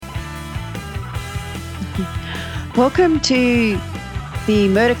Welcome to the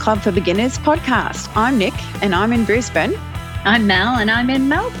Murder Club for Beginners podcast. I'm Nick and I'm in Brisbane. I'm Mel and I'm in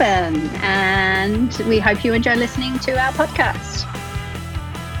Melbourne. And we hope you enjoy listening to our podcast.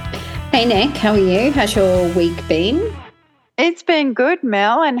 Hey Nick, how are you? How's your week been? It's been good,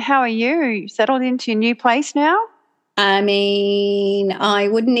 Mel. And how are you? You settled into your new place now? I mean, I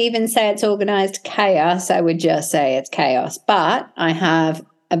wouldn't even say it's organised chaos. I would just say it's chaos. But I have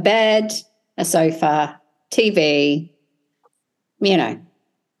a bed, a sofa, TV, you know,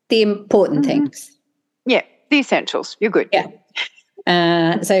 the important things. Yeah, the essentials. You're good. Yeah.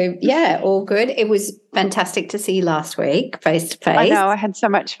 All good. It was fantastic to see you last week, face to face. I know, I had so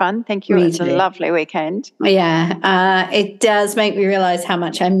much fun. Thank you. It was a lovely weekend. Yeah, it does make me realise how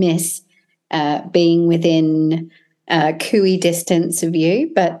much I miss being within cooey distance of you.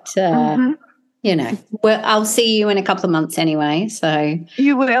 But, you know, well, I'll see you in a couple of months anyway. So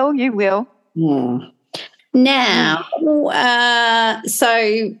You will. Now,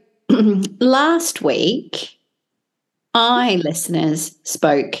 so last week, listeners,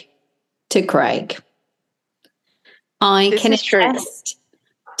 spoke to Craig. I can attest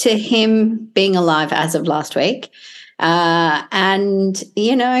to him being alive as of last week. And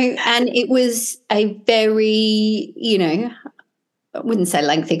it was a very, I wouldn't say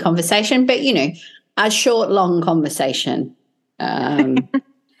lengthy conversation, but, a short, long conversation.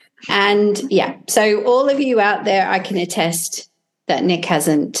 And yeah, so all of you out there, I can attest that Nick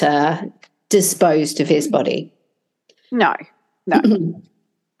hasn't disposed of his body. No.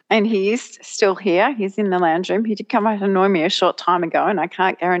 And he is still here. He's in the lounge room. He did come out and annoy me a short time ago, and I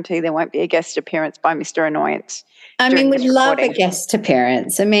can't guarantee there won't be a guest appearance by Mr. Annoyance. I mean, we'd love a guest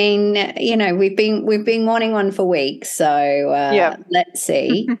appearance. I mean, we've been wanting one for weeks, so let's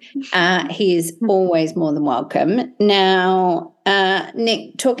see. He is always more than welcome. Now,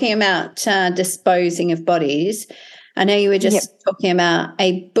 Nick, talking about disposing of bodies, I know you were just talking about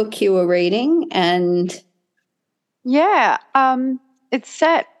a book you were reading, and it's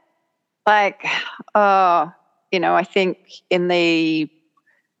set like I think in the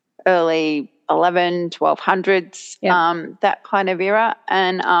early 1200s, that kind of era,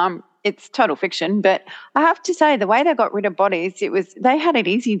 and it's total fiction, but I have to say the way they got rid of bodies, they had it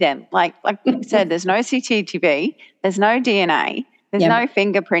easy then. Like you said, there's no CCTV, there's no DNA, there's no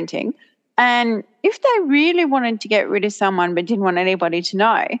fingerprinting, and if they really wanted to get rid of someone but didn't want anybody to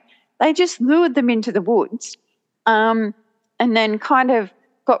know, they just lured them into the woods, and then kind of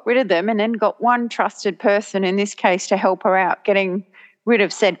got rid of them, and then got one trusted person, in this case, to help her out getting rid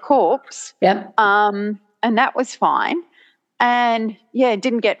of said corpse. And that was fine. And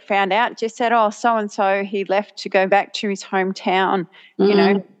didn't get found out. Just said, so-and-so, he left to go back to his hometown,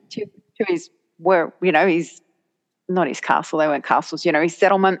 to his, his, not his castle, they weren't castles, his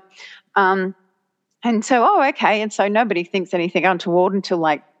settlement. And so, okay. And so nobody thinks anything untoward until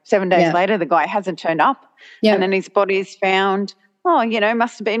like 7 days later, the guy hasn't turned up. And then his body is found,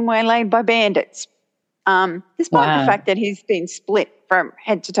 must have been waylaid by bandits. Despite the fact that he's been split from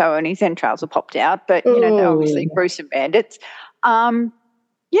head to toe and his entrails are popped out, but, they're obviously gruesome bandits. So,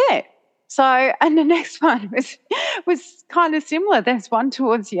 and the next one was kind of similar. There's one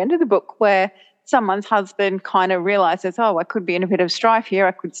towards the end of the book where someone's husband kind of realises, I could be in a bit of strife here.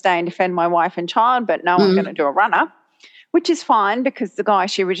 I could stay and defend my wife and child, but no, I'm going to do a runner, which is fine because the guy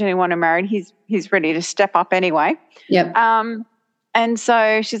she originally wanted married, he's ready to step up anyway. And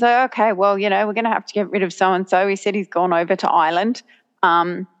so she's like, okay, well, we're going to have to get rid of so-and-so. He said he's gone over to Ireland,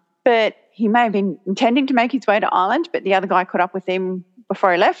 but he may have been intending to make his way to Ireland, but the other guy caught up with him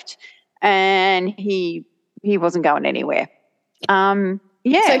before he left, and he wasn't going anywhere. So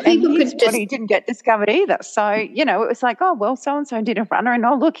his body didn't get discovered either. So, it was like, so-and-so did a runner, and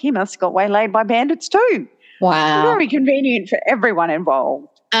look, he must have got waylaid by bandits too. Wow. Very convenient for everyone involved.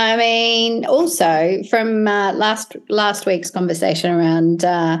 I mean, also from last week's conversation around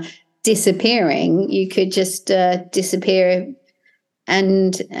disappearing, you could just disappear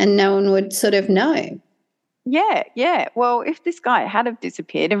and no one would sort of know. Yeah. Well, if this guy had have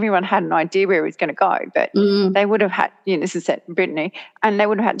disappeared, everyone had an idea where he was going to go, but they would have had, this is set in Brittany, and they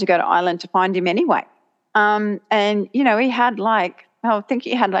would have had to go to Ireland to find him anyway. And, he had I think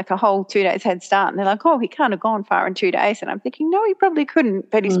he had like a whole 2 days head start, and they're like, he can't have gone far in 2 days. And I'm thinking, no, he probably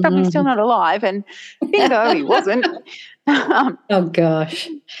couldn't, but he's probably still not alive. And bingo, he wasn't. Oh gosh.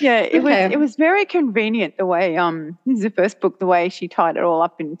 Yeah, it was very convenient the way, this is the first book, the way she tied it all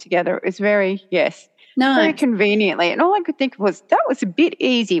up and together. It was very conveniently. And all I could think was, that was a bit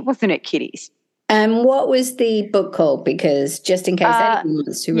easy, wasn't it, kiddies? And what was the book called? Because just in case anyone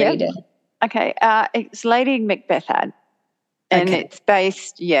wants to read it. Okay, it's Lady Macbeth had. And it's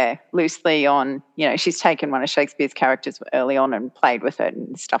based, loosely on, she's taken one of Shakespeare's characters early on and played with it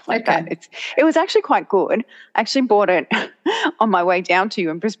and stuff like that. It was actually quite good. I actually bought it on my way down to you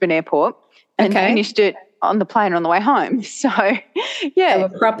in Brisbane Airport and finished it on the plane on the way home. So, So a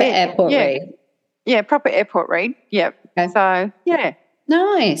proper airport read. Yeah, proper airport read. Yeah. Okay. So, yeah.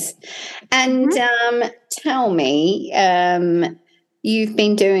 Nice. And tell me, you've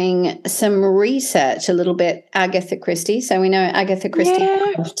been doing some research, a little bit Agatha Christie. So we know Agatha Christie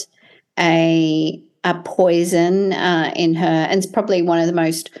loved a poison in her, and it's probably one of the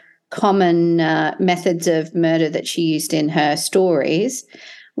most common methods of murder that she used in her stories.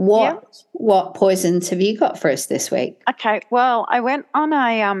 What poisons have you got for us this week? Okay, well, I went on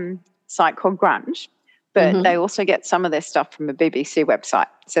a site called Grunge, but they also get some of their stuff from a BBC website.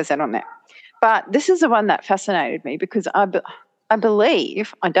 It says that on there. But this is the one that fascinated me because I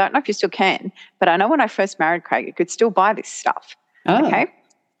believe, I don't know if you still can, but I know when I first married Craig, you could still buy this stuff. Oh. Okay.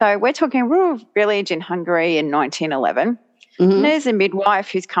 So we're talking a rural village in Hungary in 1911. And there's a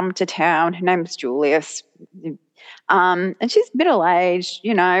midwife who's come to town. Her name's Julius. And she's middle-aged,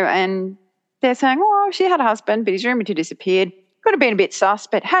 and they're saying, oh, she had a husband, but he's rumored to disappeared. Could have been a bit sus,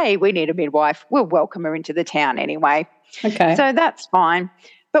 but hey, we need a midwife. We'll welcome her into the town anyway. Okay. So that's fine.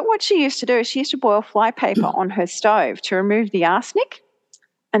 But what she used to do is she used to boil flypaper on her stove to remove the arsenic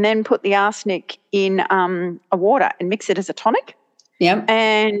and then put the arsenic in a water and mix it as a tonic. Yeah.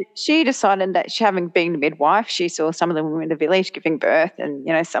 And she decided that she, having been a midwife, she saw some of the women in the village giving birth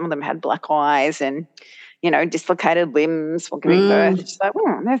and, some of them had black eyes and, dislocated limbs for giving birth. She's like,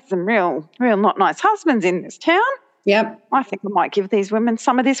 there's some real not nice husbands in this town. Yep. I think I might give these women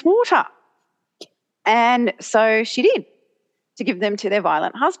some of this water. And so she did. To give them to their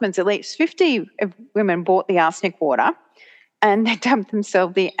violent husbands. At least 50 women bought the arsenic water and they dubbed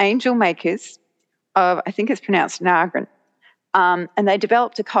themselves the angel makers of, I think it's pronounced Nagrin. And they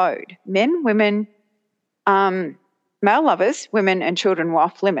developed a code. Men, women, male lovers, women and children were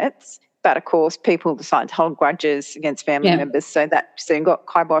off limits. But, of course, people decided to hold grudges against family members, so that soon got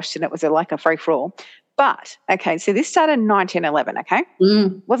kiboshed and it was like a free-for-all. But, okay, so this started in 1911, okay?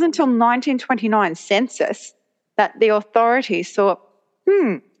 It wasn't until 1929 census that the authorities thought,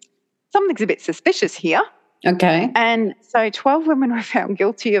 something's a bit suspicious here. Okay. And so 12 women were found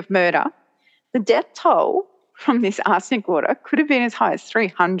guilty of murder. The death toll from this arsenic water could have been as high as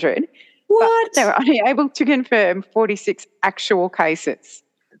 300. What? But they were only able to confirm 46 actual cases.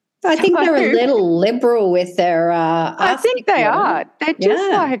 I think they're a little liberal with their I think they are. They're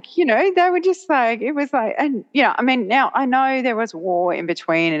just like, they were just like, it was like, and, I mean, now I know there was war in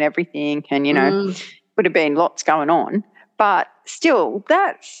between and everything and, would have been lots going on. But still,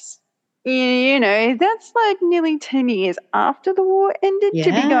 that's like nearly 10 years after the war ended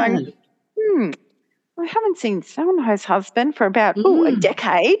to be going, I haven't seen so-and-so's husband for about, a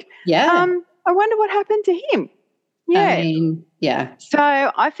decade. Yeah. I wonder what happened to him. Yeah. I mean, yeah. So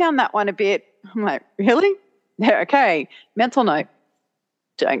I found that one a bit, I'm like, really? Yeah, okay. Mental note.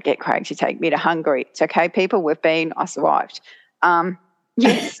 Don't get Craig to take me to Hungary. It's okay, people. I survived.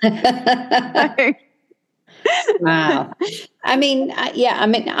 Yes. Wow. I mean,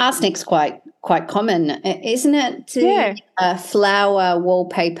 arsenic's quite common, isn't it? Flower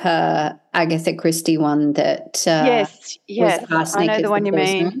wallpaper Agatha Christie one that yes. I know the one you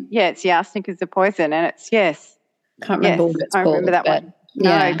mean. Yeah, it's the arsenic is the poison, and it's Can't remember what it's called. I remember that one.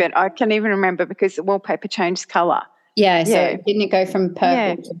 No, but I can even remember because the wallpaper changed colour. Yeah, so didn't it go from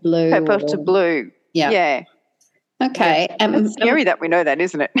purple to blue? Purple to blue. Yeah. Okay. It's scary that we know that,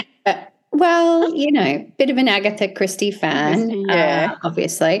 isn't it? Well, bit of an Agatha Christie fan,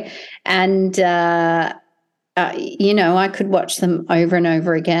 obviously. And, I could watch them over and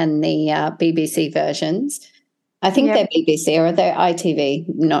over again, the BBC versions. I think they're BBC or they're ITV,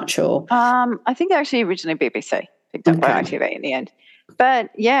 not sure. I think they're actually originally BBC, picked up by ITV in the end.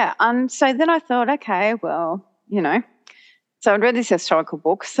 But, so then I thought, okay, well, so I'd read this historical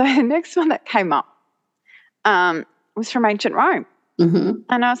book. So the next one that came up was from ancient Rome. And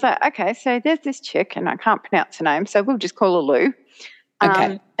I was like, okay, so there's this chick, and I can't pronounce her name, so we'll just call her Lou.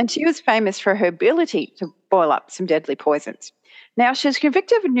 And she was famous for her ability to boil up some deadly poisons. Now, she was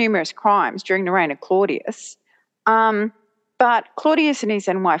convicted of numerous crimes during the reign of Claudius, but Claudius and his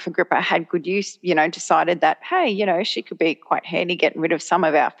then wife Agrippa had good use, decided that, hey, she could be quite handy getting rid of some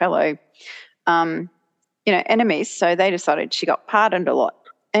of our fellow, enemies, so they decided she got pardoned a lot.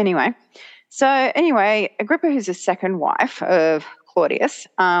 Anyway, Agrippa, who's the second wife of Claudius,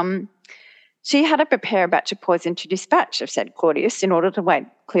 she had to prepare a batch of poison to dispatch of said Claudius in order to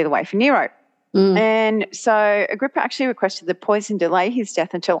clear the way for Nero. And so Agrippa actually requested the poison delay his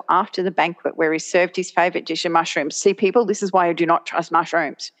death until after the banquet where he served his favourite dish of mushrooms. See, people, this is why I do not trust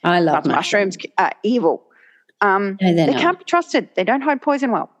mushrooms. I love mushrooms. Are evil. No, they can't be trusted. They don't hide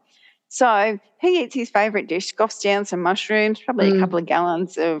poison well. So he eats his favourite dish, scoffs down some mushrooms, probably a couple of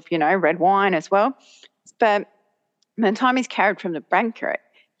gallons of, red wine as well. But by the time he's carried from the banquet,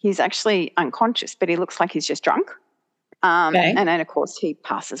 he's actually unconscious, but he looks like he's just drunk. And then, of course, he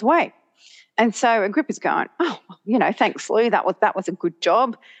passes away. And so Agrippa's going, thanks, Lou, that was a good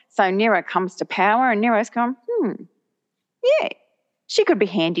job. So Nero comes to power and Nero's going, yeah, she could be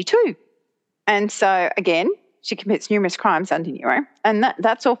handy too. And so, again, she commits numerous crimes under Nero, and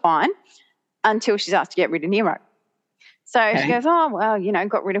that's all fine until she's asked to get rid of Nero. So she goes,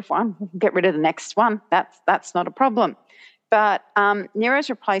 got rid of one, get rid of the next one. That's not a problem. But Nero's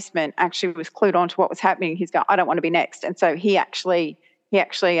replacement actually was clued on to what was happening. He's going, I don't want to be next. And so he actually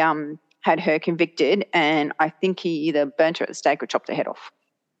had her convicted, and I think he either burnt her at the stake or chopped her head off.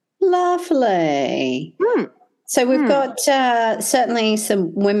 Lovely. So we've got certainly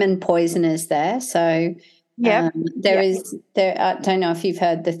some women poisoners there. So I don't know if you've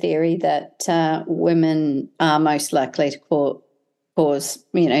heard the theory that women are most likely to cause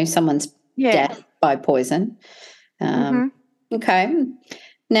someone's death by poison. Okay.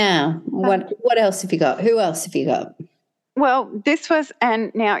 Now, what else have you got? Who else have you got? Well, this was,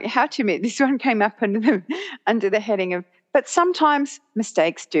 and now you have to admit, this one came up under the heading of, but sometimes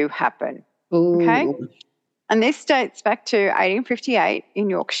mistakes do happen. Ooh. Okay. And this dates back to 1858 in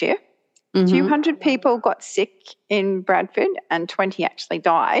Yorkshire. 200 people got sick in Bradford and 20 actually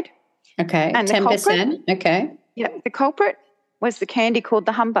died. Okay, and 10%. Okay. Yeah, the culprit was the candy called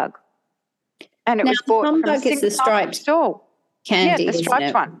the humbug. And it was bought from a is the striped stall. Candy, the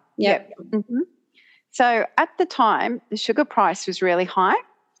striped one. Yep. So at the time, the sugar price was really high.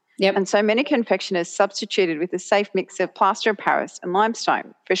 Yep. And so many confectioners substituted with a safe mix of plaster of Paris and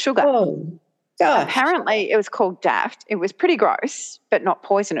limestone for sugar. Oh, gosh. Apparently, it was called daft. It was pretty gross, but not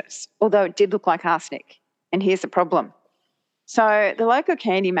poisonous, although it did look like arsenic. And here's the problem. So the local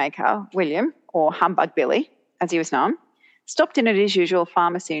candy maker, William, or Humbug Billy, as he was known, stopped in at his usual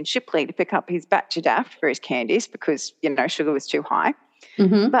pharmacy in Shipley to pick up his batch of daft for his candies because, sugar was too high.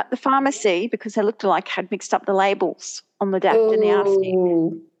 But the pharmacy, because they looked alike, had mixed up the labels on the daft and the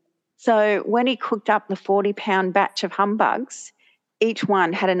arsenic. So when he cooked up the 40-pound batch of humbugs, each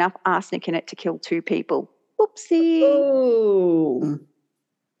one had enough arsenic in it to kill 2 people. Oopsie. Ooh.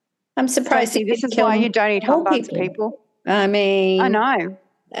 I'm surprised. So, this is why you don't eat humbugs, people. I mean, I know.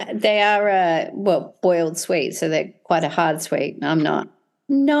 They are, boiled sweet, so they're quite a hard sweet. I'm not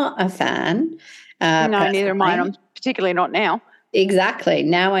a fan. No, neither am I. I'm particularly not now. Exactly.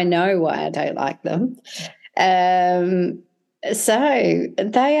 Now I know why I don't like them. So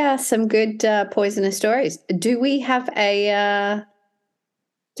they are some good poisonous stories. Do we have a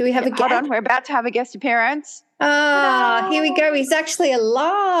guest? Hold on, we're about to have a guest appearance. Here we go. He's actually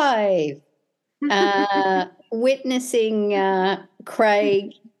alive. Witnessing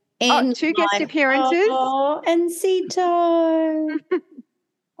Craig in 2 guest appearances. Oh, and Cito.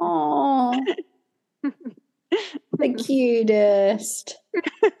 Oh. The cutest.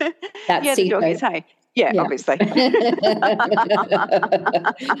 That's the doggies, hey. Yeah, obviously.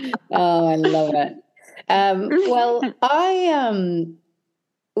 Oh, I love it.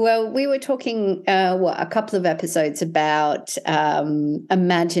 We were talking a couple of episodes about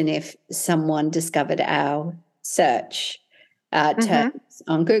imagine if someone discovered our search terms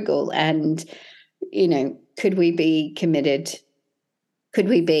on Google, and could we be committed? Could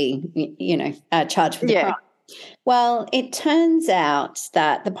we be charged with a crime? Well, it turns out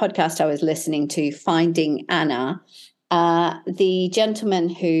that the podcast I was listening to, Finding Anna, the gentleman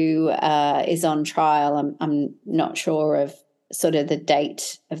who is on trial, I'm not sure of sort of the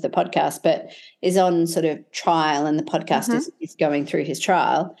date of the podcast, but is on sort of trial, and the podcast is going through his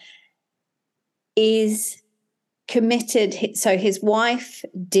trial, is committed. So his wife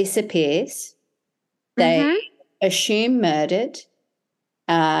disappears. They assume murdered.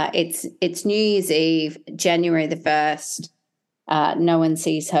 It's New Year's Eve, January the 1st. No one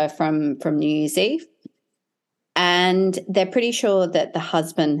sees her from New Year's Eve. And they're pretty sure that the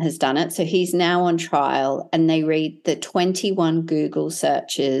husband has done it. So he's now on trial, and they read the 21 Google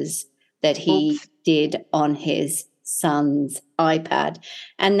searches that he did on his son's iPad,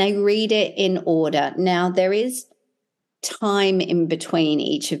 and they read it in order. Now, there is time in between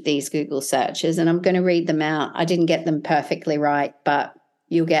each of these Google searches, and I'm going to read them out. I didn't get them perfectly right, but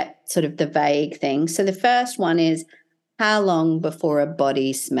you'll get sort of the vague thing. So the first one is, how long before a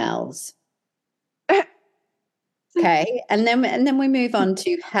body smells? Okay. And then we move on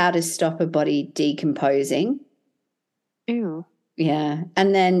to how to stop a body decomposing. Ew. Yeah.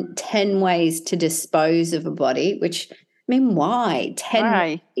 And then 10 ways to dispose of a body, which, I mean, why?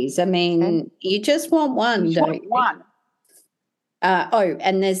 10 ways. I mean, you just want one, don't you? One.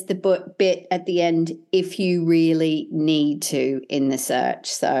 And there's the bit at the end, if you really need to, in the search.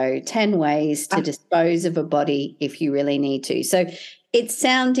 So 10 ways to dispose of a body if you really need to. So it's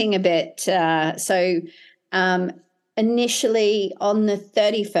sounding a bit, initially on the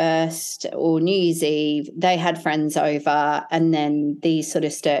 31st or New Year's Eve, they had friends over, and then these sort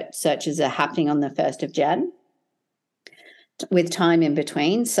of searches are happening on the 1st of Jan with time in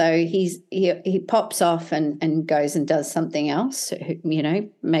between. So he pops off and goes and does something else, you know,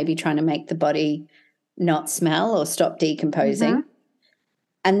 maybe trying to make the body not smell or stop decomposing. Mm-hmm.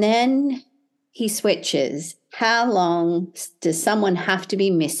 And then he switches. How long does someone have to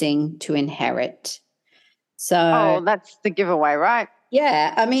be missing to inherit? So that's the giveaway, right?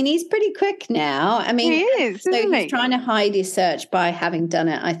 Yeah. I mean, he's pretty quick now. I mean, he is. So isn't he's he? trying to hide his search by having done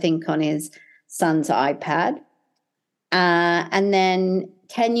it, I think, on his son's iPad. And then,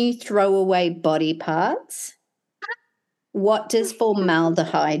 can you throw away body parts? What does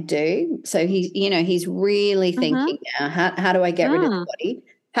formaldehyde do? So he's really thinking now, how do I get rid of the body?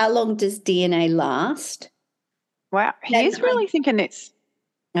 How long does DNA last? Wow, he's really thinking this.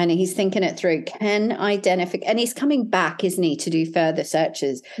 And he's thinking it through. Can identify, and he's coming back, isn't he, to do further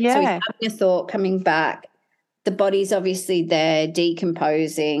searches? Yeah. So he's having a thought, coming back. The body's obviously there,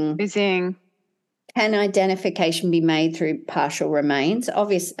 decomposing. Can identification be made through partial remains?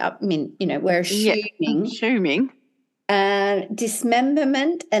 Obviously, I mean, we're assuming.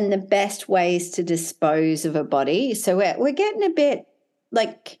 Dismemberment and the best ways to dispose of a body. So we're getting a bit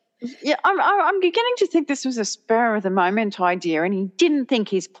like... Yeah, I'm beginning to think this was a spur of the moment idea, and he didn't think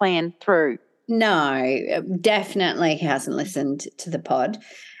his plan through. No, definitely he hasn't listened to the pod.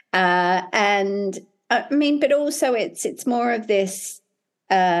 And I mean, but also it's more of this...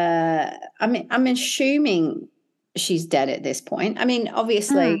 I'm assuming she's dead at this point. I mean,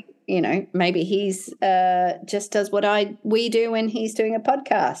 obviously, maybe he's just does what we do when he's doing a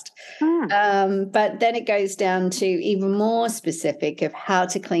podcast. But then it goes down to even more specific of how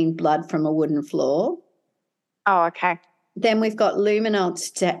to clean blood from a wooden floor. Oh, okay. Then we've got luminol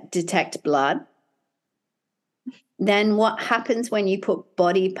to detect blood. Then what happens when you put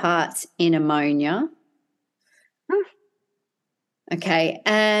body parts in ammonia? Okay,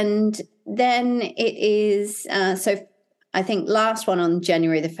 and then it is, so I think last one on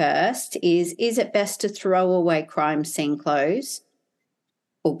January the 1st is it best to throw away crime scene clothes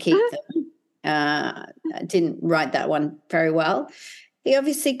or keep them? I didn't write that one very well. He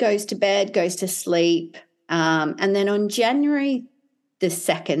obviously goes to bed, goes to sleep, and then on January the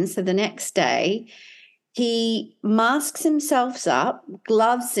 2nd, so the next day, he masks himself up,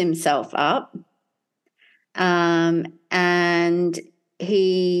 gloves himself up, and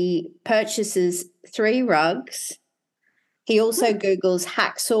he purchases 3 rugs. He also Googles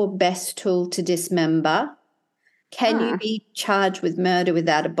hacksaw best tool to dismember. Can you be charged with murder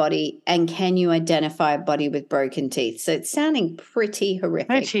without a body? And can you identify a body with broken teeth? So it's sounding pretty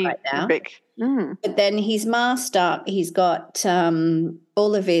horrific right now. But then he's masked up. He's got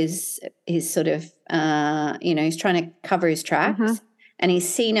all of his sort of, he's trying to cover his tracks. And he's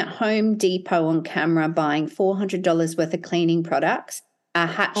seen at Home Depot on camera buying $400 worth of cleaning products, a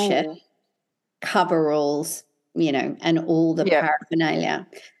hatchet, coveralls, and all the paraphernalia.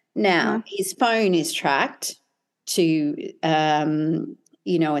 Now, his phone is tracked to,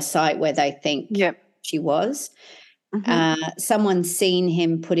 a site where they think she was. Someone's seen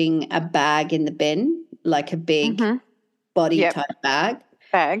him putting a bag in the bin, like a big body type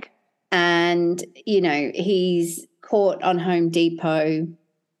bag. And, he's caught on Home Depot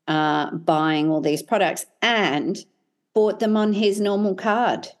buying all these products and bought them on his normal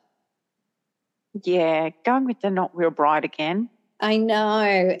card. Yeah, going with the not real bride again. I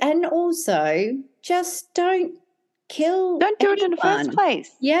know. And also, just don't kill Don't do it in the first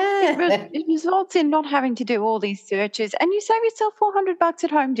place. Yeah. It results in not having to do all these searches, and you save yourself $400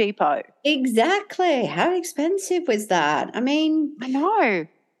 at Home Depot. Exactly. How expensive was that? I mean... I know.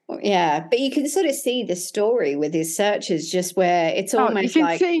 Yeah, but you can sort of see the story with his searches, just where it's almost it's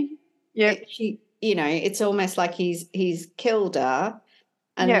almost like he's killed her,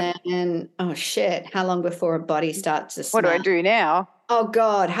 and then oh shit, how long before a body starts to smell? What do I do now? Oh,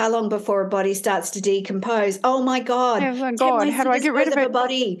 God, how long before a body starts to decompose? Oh, my God. Oh, my God, how do I get rid of it? A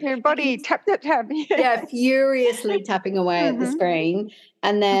body. Your body, tap. Yeah, furiously tapping away at the screen.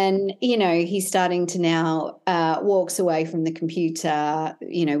 And then, he's starting to now walks away from the computer,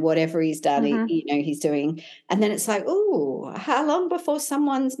 whatever he's done, he's doing. And then it's like, oh, how long before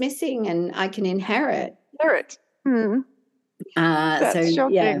someone's missing and I can inherit? That's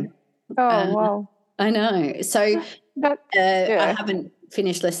shocking. Yeah. Oh, wow. I know. So I haven't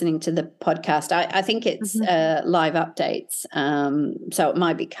finished listening to the podcast. I think it's live updates, so it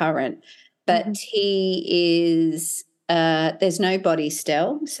might be current. But he is, there's no body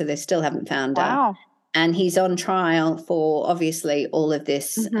still, so they still haven't found her. And he's on trial for obviously all of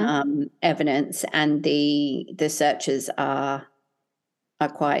this evidence, and the searches are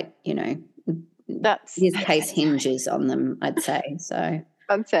quite, his case hinges on them, I'd say. So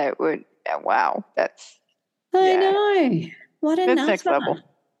I'd say it would. Yeah, wow, I know. What a nutter. Next level.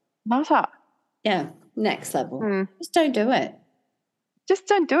 Nutter. Yeah, next level. Just don't do it. Just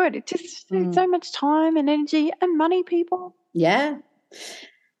don't do it. It just takes so much time and energy and money, people. Yeah.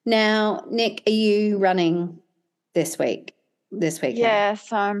 Now, Nick, are you running this weekend?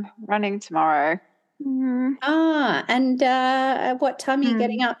 Yes, I'm running tomorrow. And what time are you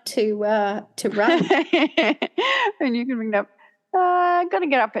getting up to run? And you can bring it up. I've got to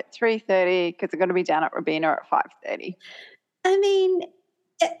get up at 3:30 because I've got to be down at Robina at 5:30. I mean,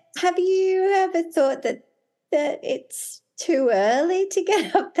 have you ever thought that it's too early to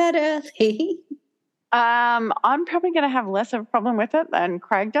get up that early? I'm probably going to have less of a problem with it than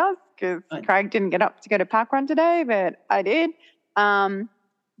Craig does because Craig didn't get up to go to parkrun today, but I did.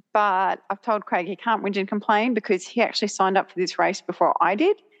 But I've told Craig he can't whinge and complain because he actually signed up for this race before I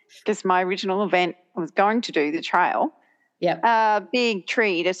did because my original event I was going to do the trail. Yep. A big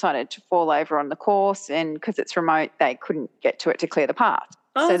tree decided to fall over on the course, and because it's remote, they couldn't get to it to clear the path.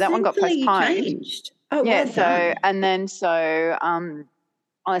 So that one got postponed. Changed. Oh, yeah. Well so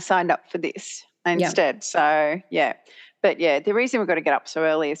I signed up for this instead. Yep. So yeah, but yeah, the reason we've got to get up so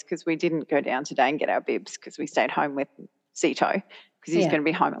early is because we didn't go down today and get our bibs because we stayed home with Zito because he's going to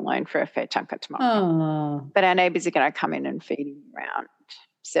be home alone for a fair chunk of tomorrow. Oh. But our neighbours are going to come in and feed him around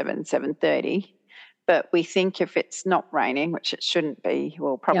 7:30. But we think if it's not raining, which it shouldn't be,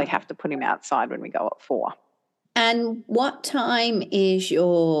 we'll probably have to put him outside when we go at 4. And what time is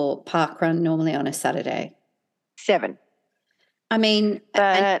your park run normally on a Saturday? 7. I mean,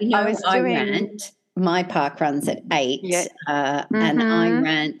 I rant. My park run's at 8, and I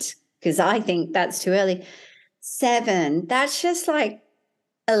rant because I think that's too early. 7, that's just like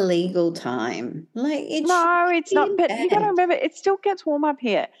a legal time. Like it's not. But you got to remember, it still gets warm up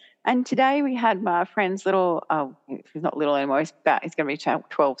here. And today we had my friend's little, he's not little anymore, he's going to be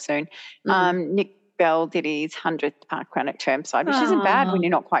 12 soon. Nick Bell did his 100th parkrun at Chermside, which isn't bad when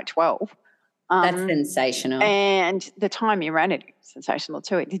you're not quite 12. That's sensational. And the time he ran it, sensational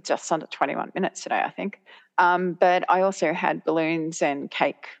too. It did just under 21 minutes today, I think. But I also had balloons and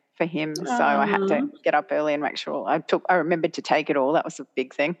cake for him, so I had to get up early and make sure I remembered to take it all. That was a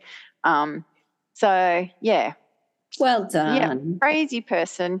big thing. So, yeah. Well done. Yeah, crazy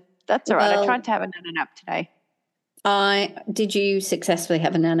person. That's all right. I tried to have a nana nap today. Did you successfully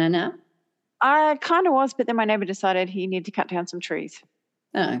have a nana nap? I kind of was, but then my neighbour decided he needed to cut down some trees.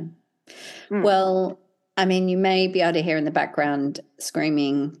 Oh. Well, I mean, you may be able to hear in the background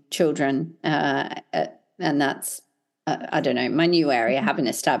screaming children, and that's, I don't know, my new area. I haven't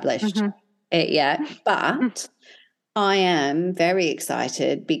established it yet, but I am very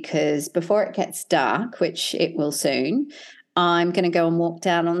excited because before it gets dark, which it will soon, I'm going to go and walk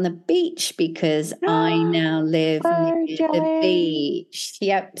down on the beach because I now live near the beach.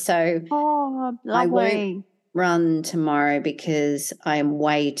 Yep. So I won't run tomorrow because I am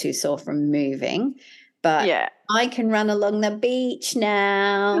way too sore from moving. But I can run along the beach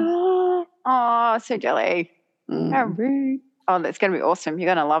now. Oh, so jelly. How rude. Oh, that's going to be awesome.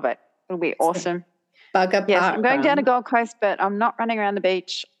 You're going to love it. It'll be awesome. Yes, I'm going down to Gold Coast, but I'm not running around the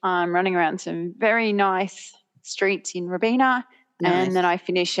beach. I'm running around some very nice streets in Robina, and then I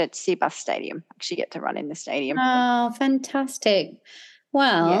finish at Seabus Stadium. I actually get to run in the stadium. Oh, fantastic.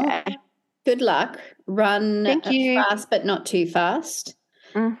 Well, good luck. Run fast, but not too fast.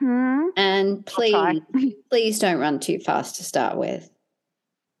 And please don't run too fast to start with.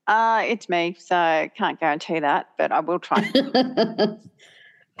 It's me, so I can't guarantee that, but I will try.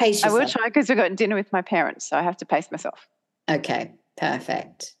 Pace yourself. I will try because we've got dinner with my parents, so I have to pace myself. Okay,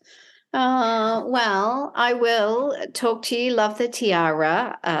 perfect. Well, I will talk to you. Love the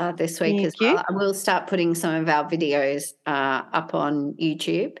tiara this week as well. I will start putting some of our videos up on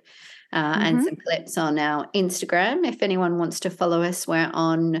YouTube. and some clips on our Instagram. If anyone wants to follow us, we're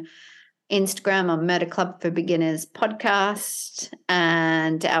on Instagram on Murder Club for Beginners podcast,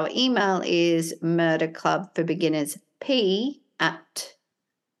 and our email is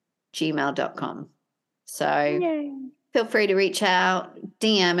murderclubforbeginnersp@gmail.com. So feel free to reach out,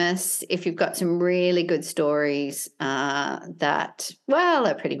 DM us if you've got some really good stories that, well,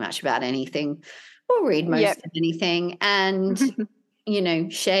 are pretty much about anything. We'll read most of anything, and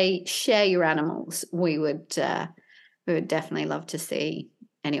share your animals. We would definitely love to see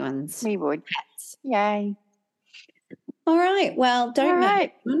anyone's pets. Yay. All right. Well, don't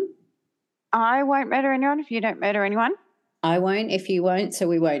murder anyone. I won't murder anyone if you don't murder anyone. I won't if you won't, so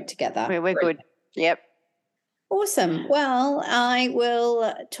we won't together. We're good. Yep. Awesome. Well, I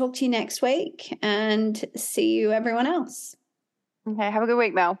will talk to you next week and see you everyone else. Okay. Have a good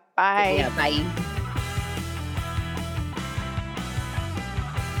week, Mel. Bye. Yeah, bye.